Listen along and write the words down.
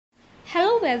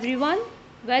everyone,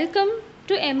 welcome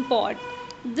to MPod.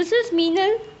 This is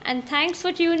Meenal and thanks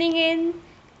for tuning in.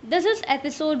 This is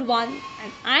episode 1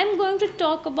 and I'm going to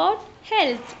talk about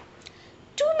health.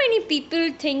 Too many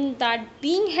people think that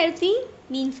being healthy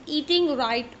means eating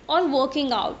right or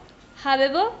working out.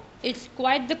 However, it's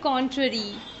quite the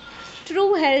contrary.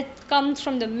 True health comes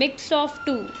from the mix of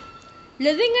two.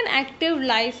 Living an active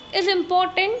life is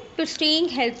important to staying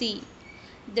healthy.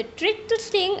 The trick to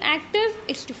staying active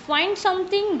is to find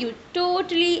something you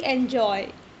totally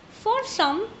enjoy. For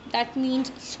some, that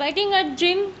means sweating at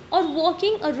gym or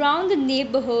walking around the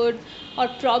neighborhood or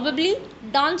probably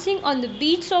dancing on the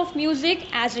beats of music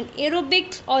as in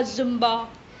aerobics or Zumba.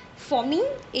 For me,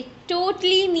 it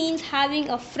totally means having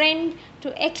a friend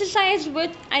to exercise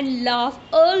with and laugh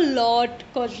a lot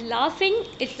because laughing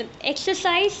is an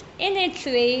exercise in its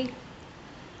way.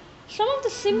 Some of the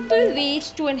simple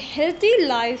ways to a healthy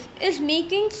life is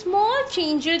making small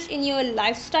changes in your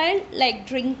lifestyle like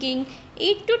drinking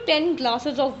 8 to 10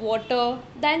 glasses of water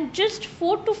than just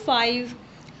 4 to 5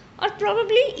 or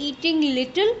probably eating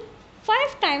little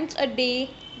 5 times a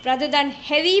day rather than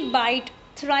heavy bite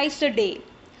thrice a day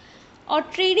or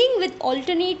trading with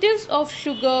alternatives of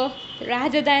sugar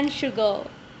rather than sugar.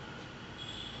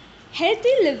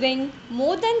 Healthy living,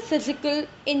 more than physical,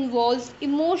 involves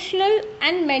emotional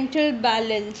and mental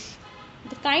balance.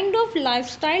 The kind of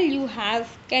lifestyle you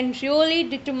have can really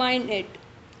determine it.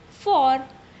 For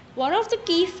one of the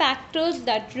key factors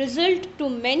that result to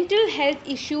mental health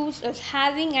issues is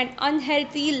having an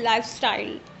unhealthy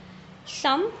lifestyle.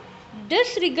 Some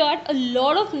disregard a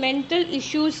lot of mental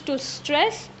issues to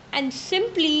stress and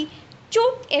simply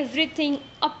choke everything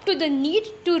up to the need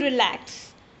to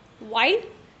relax. While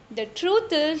the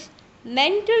truth is,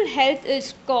 mental health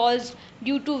is caused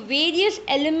due to various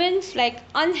elements like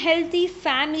unhealthy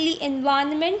family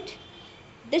environment,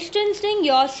 distancing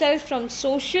yourself from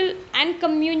social and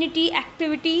community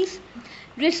activities,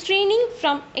 restraining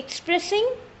from expressing,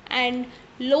 and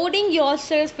loading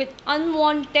yourself with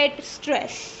unwanted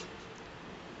stress.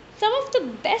 Some of the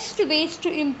best ways to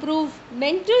improve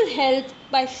mental health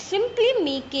by simply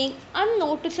making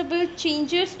unnoticeable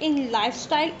changes in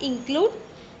lifestyle include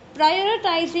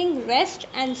prioritizing rest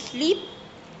and sleep,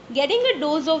 getting a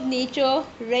dose of nature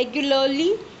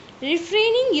regularly,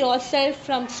 refraining yourself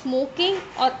from smoking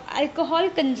or alcohol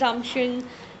consumption,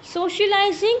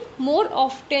 socializing more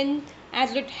often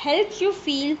as it helps you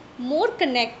feel more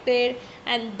connected,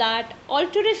 and that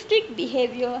altruistic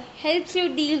behavior helps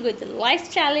you deal with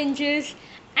life challenges.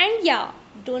 And yeah,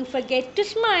 don't forget to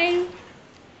smile.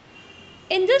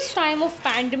 In this time of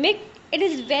pandemic, it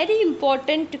is very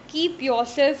important to keep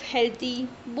yourself healthy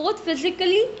both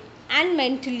physically and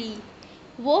mentally.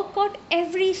 Work out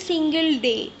every single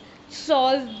day.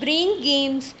 Solve brain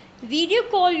games, video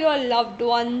call your loved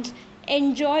ones,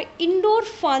 enjoy indoor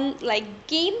fun like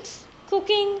games,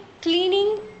 cooking,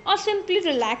 cleaning, or simply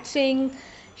relaxing.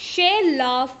 Share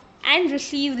love and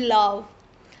receive love.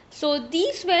 So,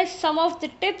 these were some of the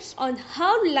tips on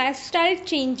how lifestyle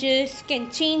changes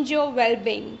can change your well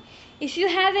being. If you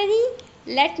have any,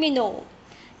 let me know.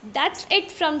 That's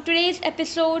it from today's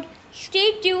episode.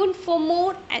 Stay tuned for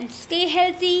more and stay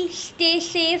healthy, stay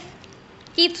safe,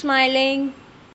 keep smiling.